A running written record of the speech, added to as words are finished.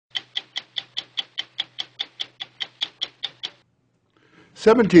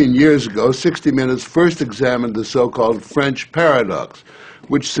17 years ago, 60 Minutes first examined the so-called French paradox,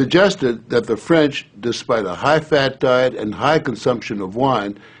 which suggested that the French, despite a high-fat diet and high consumption of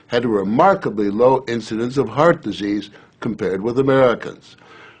wine, had a remarkably low incidence of heart disease compared with Americans.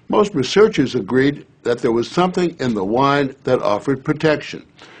 Most researchers agreed that there was something in the wine that offered protection.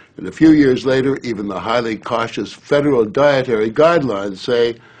 And a few years later, even the highly cautious federal dietary guidelines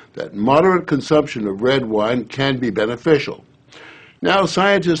say that moderate consumption of red wine can be beneficial. Now,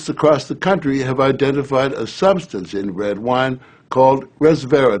 scientists across the country have identified a substance in red wine called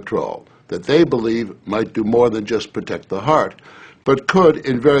Resveratrol that they believe might do more than just protect the heart, but could,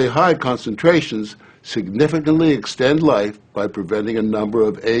 in very high concentrations, significantly extend life by preventing a number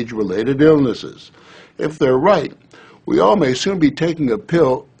of age-related illnesses. If they're right, we all may soon be taking a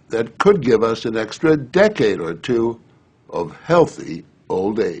pill that could give us an extra decade or two of healthy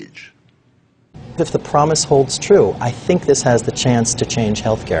old age. If the promise holds true, I think this has the chance to change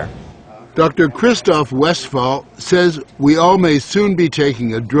healthcare. Dr. Christoph Westphal says we all may soon be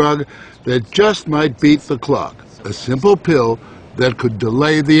taking a drug that just might beat the clock, a simple pill that could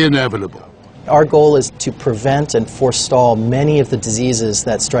delay the inevitable. Our goal is to prevent and forestall many of the diseases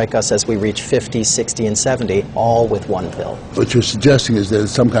that strike us as we reach 50, 60, and 70, all with one pill. What you're suggesting is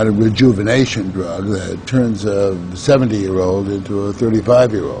there's some kind of rejuvenation drug that turns a 70-year-old into a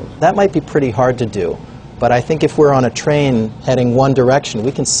 35-year-old. That might be pretty hard to do, but I think if we're on a train heading one direction,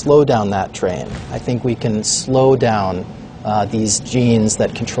 we can slow down that train. I think we can slow down these genes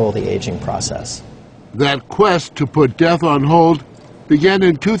that control the aging process. That quest to put death on hold began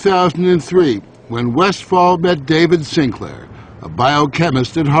in 2003 when Westphal met David Sinclair, a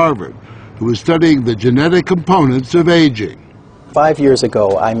biochemist at Harvard, who was studying the genetic components of aging. 5 years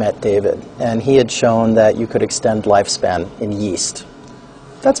ago, I met David, and he had shown that you could extend lifespan in yeast.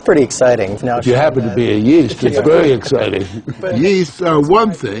 That's pretty exciting. Now, if you happen to be a yeast, it's very exciting. Yeasts are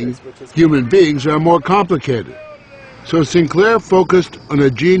one thing, human beings are more complicated. So Sinclair focused on a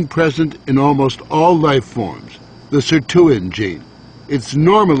gene present in almost all life forms, the sirtuin gene. It's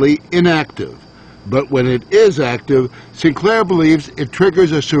normally inactive, but when it is active, Sinclair believes it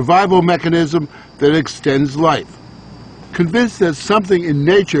triggers a survival mechanism that extends life. Convinced that something in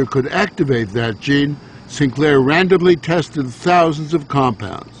nature could activate that gene, Sinclair randomly tested thousands of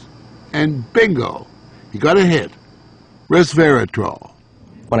compounds. And bingo, he got a hit, Resveratrol.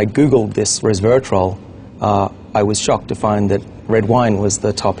 When I Googled this Resveratrol, I was shocked to find that red wine was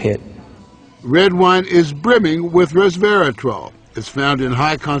the top hit. Red wine is brimming with Resveratrol. It's found in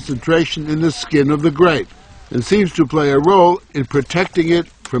high concentration in the skin of the grape and seems to play a role in protecting it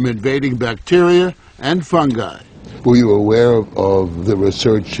from invading bacteria and fungi. Were you aware of the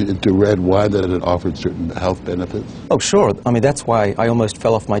research into red wine that it offered certain health benefits? Oh, sure. I mean, that's why I almost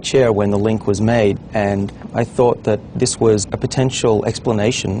fell off my chair when the link was made, and I thought that this was a potential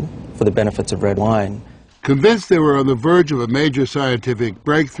explanation for the benefits of red wine. Convinced they were on the verge of a major scientific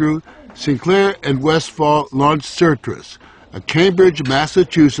breakthrough, Sinclair and Westphal launched Certris, a Cambridge,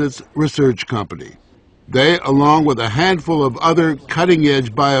 Massachusetts research company. They, along with a handful of other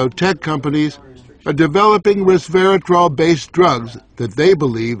cutting-edge biotech companies, are developing resveratrol-based drugs that they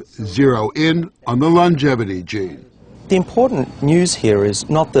believe zero in on the longevity gene. The important news here is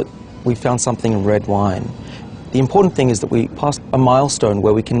not that we found something in red wine. The important thing is that we passed a milestone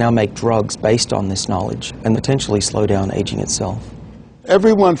where we can now make drugs based on this knowledge and potentially slow down aging itself.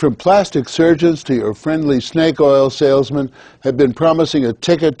 Everyone from plastic surgeons to your friendly snake oil salesman have been promising a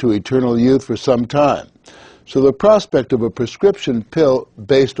ticket to eternal youth for some time. So the prospect of a prescription pill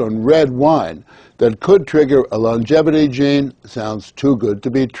based on red wine that could trigger a longevity gene sounds too good to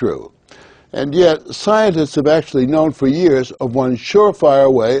be true. And yet, scientists have actually known for years of one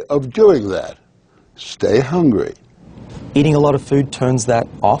surefire way of doing that. Stay hungry. Eating a lot of food turns that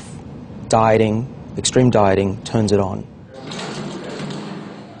off. Dieting, extreme dieting, turns it on.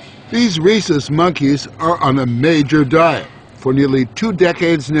 These rhesus monkeys are on a major diet. For nearly 2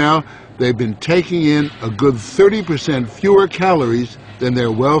 decades now, they've been taking in a good 30% fewer calories than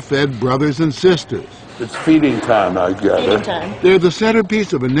their well-fed brothers and sisters. It's feeding time, I gather. Feeding time. They're the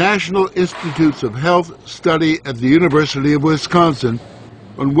centerpiece of a National Institutes of Health study at the University of Wisconsin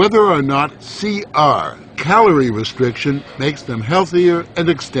on whether or not CR, calorie restriction, makes them healthier and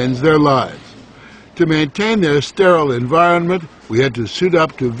extends their lives. To maintain their sterile environment, we had to suit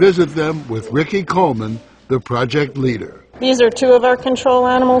up to visit them with Ricky Coleman, the project leader. These are 2 of our control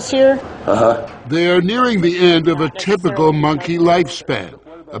animals here. They are nearing the end of a typical monkey lifespan,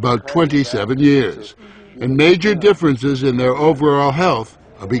 about 27 years, and major differences in their overall health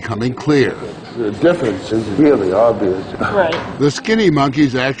are becoming clear. The difference is really obvious. Right. The skinny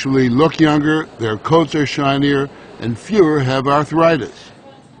monkeys actually look younger, their coats are shinier, and fewer have arthritis.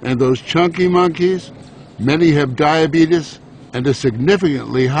 And those chunky monkeys, many have diabetes, and a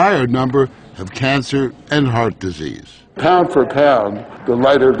significantly higher number have cancer and heart disease. Pound for pound, the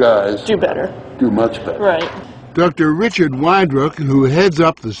lighter guys Do better. do much better. Right. Dr. Richard Weindruck, who heads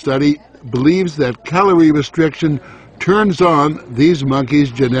up the study, believes that calorie restriction turns on these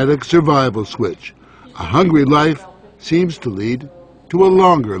monkeys' genetic survival switch. A hungry life seems to lead to a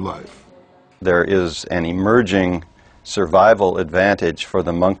longer life. There is an emerging survival advantage for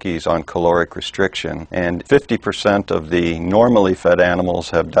the monkeys on caloric restriction, and 50% of the normally fed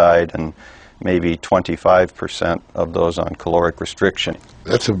animals have died, and maybe 25% of those on caloric restriction.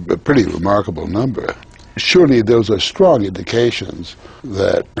 That's a pretty remarkable number. Surely those are strong indications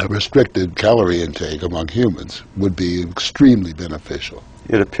that a restricted calorie intake among humans would be extremely beneficial.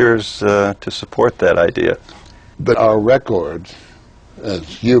 It appears to support that idea. But our record as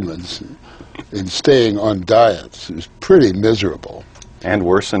humans in staying on diets is pretty miserable. And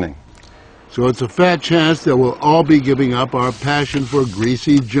worsening. So it's a fat chance that we'll all be giving up our passion for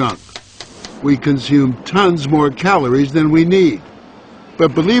greasy junk. We consume tons more calories than we need.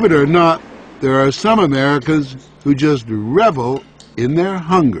 But believe it or not, there are some Americans who just revel in their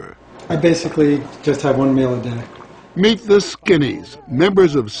hunger. I basically just have one meal a day. Meet the Skinnies,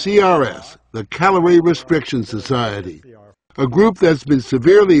 members of CRS, the Calorie Restriction Society, a group that's been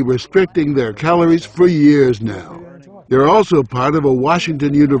severely restricting their calories for years now. They're also part of a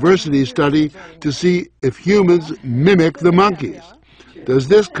Washington University study to see if humans mimic the monkeys. Does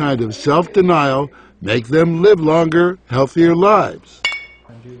this kind of self-denial make them live longer, healthier lives?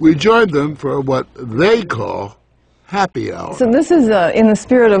 We joined them for what they call happy hour. So this is in the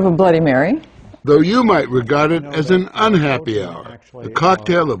spirit of a Bloody Mary. Though you might regard it as an unhappy hour, a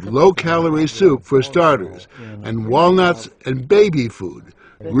cocktail of low-calorie soup for starters, and walnuts and baby food,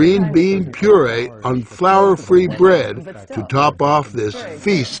 green bean puree on flour-free bread to top off this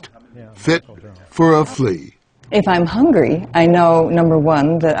feast fit for a flea. If I'm hungry, I know, number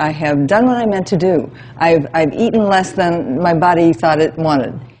one, that I have done what I meant to do. I've eaten less than my body thought it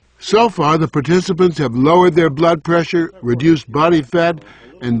wanted. So far, the participants have lowered their blood pressure, reduced body fat,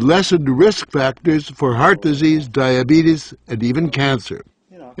 and lessened risk factors for heart disease, diabetes, and even cancer.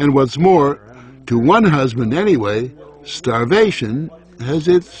 And what's more, to one husband anyway, starvation has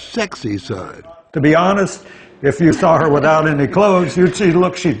its sexy side. To be honest, if you saw her without any clothes, she'd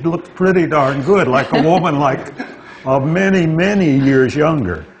look pretty darn good, like a woman like many, many years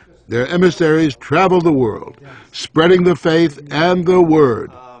younger. Their emissaries travel the world, spreading the faith and the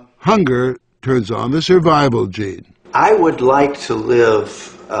word. Hunger turns on the survival gene. I would like to live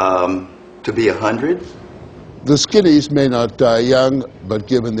to be 100. The Skinnies may not die young, but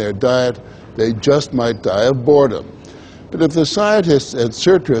given their diet, they just might die of boredom. But if the scientists at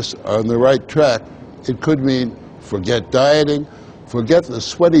Citrus are on the right track, it could mean forget dieting, forget the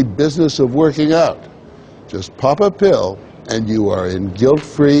sweaty business of working out. Just pop a pill and you are in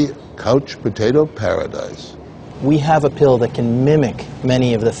guilt-free couch potato paradise. We have a pill that can mimic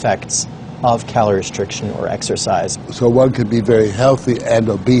many of the effects of calorie restriction or exercise. So one can be very healthy and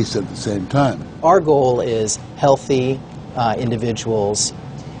obese at the same time. Our goal is healthy individuals,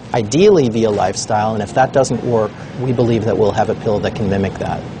 ideally via lifestyle, and if that doesn't work, we believe that we'll have a pill that can mimic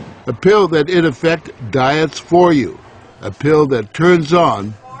that. A pill that, in effect, diets for you. A pill that turns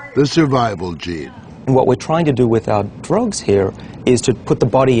on the survival gene. And what we're trying to do with our drugs here is to put the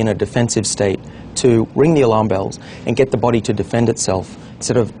body in a defensive state, to ring the alarm bells and get the body to defend itself,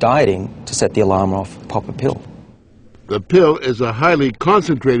 instead of dieting to set the alarm off, pop a pill. The pill is a highly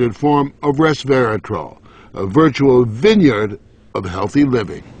concentrated form of resveratrol, a virtual vineyard of healthy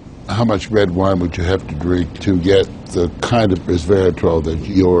living. How much red wine would you have to drink to get the kind of resveratrol that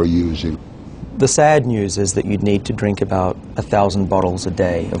you're using? The sad news is that you'd need to drink about 1,000 bottles a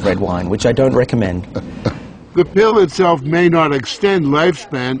day of red wine, which I don't recommend. The pill itself may not extend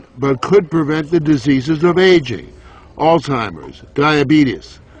lifespan, but could prevent the diseases of aging, Alzheimer's,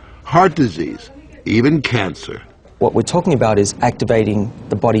 diabetes, heart disease, even cancer. What we're talking about is activating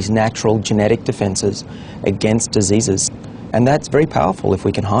the body's natural genetic defenses against diseases, and that's very powerful if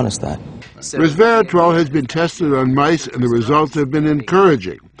we can harness that. Resveratrol has been tested on mice, and the results have been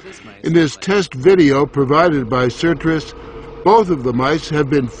encouraging. In this test video provided by Citrus, both of the mice have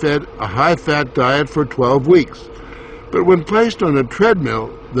been fed a high-fat diet for 12 weeks. But when placed on a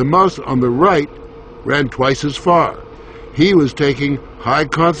treadmill, the mouse on the right ran twice as far. He was taking high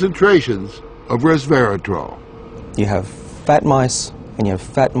concentrations of resveratrol. You have fat mice, and you have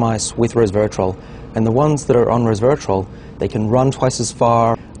fat mice with resveratrol, and the ones that are on resveratrol, they can run twice as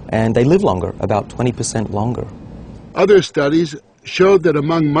far, and they live longer, about 20% longer. Other studies showed that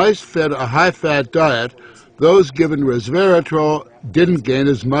among mice fed a high-fat diet, those given resveratrol didn't gain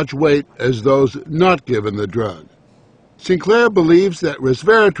as much weight as those not given the drug. Sinclair believes that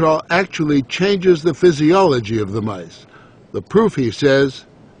resveratrol actually changes the physiology of the mice. The proof, he says,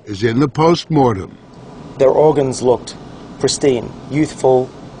 is in the post-mortem. Their organs looked pristine, youthful,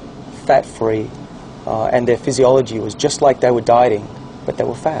 fat-free, and their physiology was just like they were dieting, but they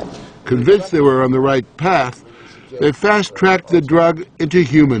were fat. Convinced they were on the right path, they fast-tracked the drug into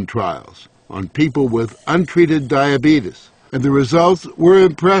human trials on people with untreated diabetes, and the results were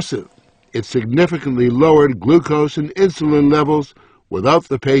impressive. It significantly lowered glucose and insulin levels without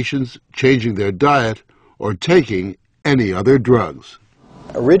the patients changing their diet or taking any other drugs.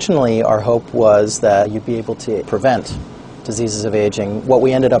 Originally, our hope was that you'd be able to prevent diseases of aging. What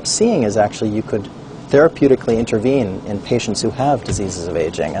we ended up seeing is actually you could therapeutically intervene in patients who have diseases of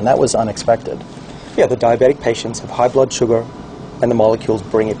aging, and that was unexpected. Yeah, the diabetic patients have high blood sugar, and the molecules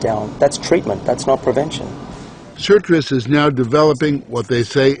bring it down. That's treatment, that's not prevention. Citrus is now developing what they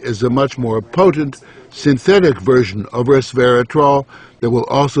say is a much more potent synthetic version of resveratrol that will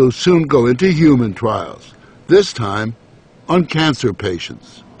also soon go into human trials, this time on cancer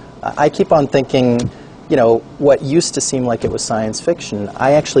patients. I keep on thinking, you know, what used to seem like it was science fiction,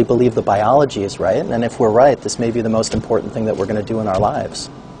 I actually believe the biology is right, and if we're right, this may be the most important thing that we're going to do in our lives.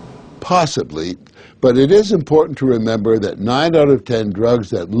 Possibly, but it is important to remember that 9 out of 10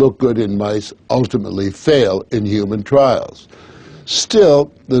 drugs that look good in mice ultimately fail in human trials.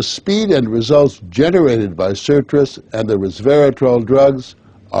 Still, the speed and results generated by citrus and the resveratrol drugs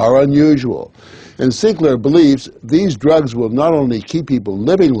are unusual, and Sinclair believes these drugs will not only keep people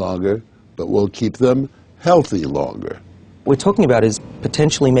living longer, but will keep them healthy longer. What we're talking about is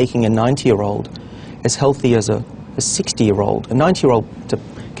potentially making a 90-year-old as healthy as a 60-year-old. A 90-year-old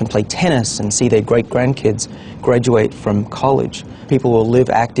can play tennis and see their great-grandkids graduate from college. People will live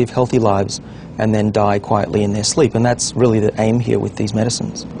active, healthy lives and then die quietly in their sleep, and that's really the aim here with these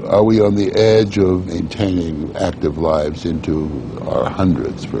medicines. Are we on the edge of maintaining active lives into our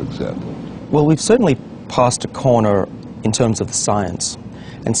hundreds, for example? Well, we've certainly passed a corner in terms of the science,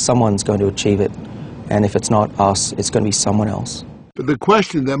 and someone's going to achieve it, and if it's not us, it's going to be someone else. But the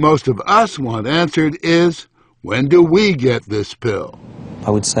question that most of us want answered is, when do we get this pill?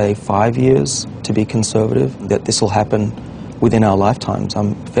 I would say 5 years, to be conservative, that this will happen within our lifetimes.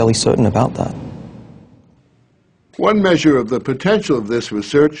 I'm fairly certain about that. One measure of the potential of this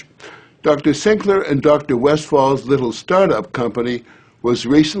research, Dr. Sinclair and Dr. Westfall's little startup company was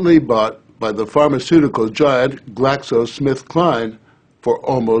recently bought by the pharmaceutical giant GlaxoSmithKline for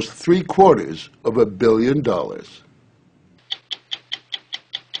almost $750 million.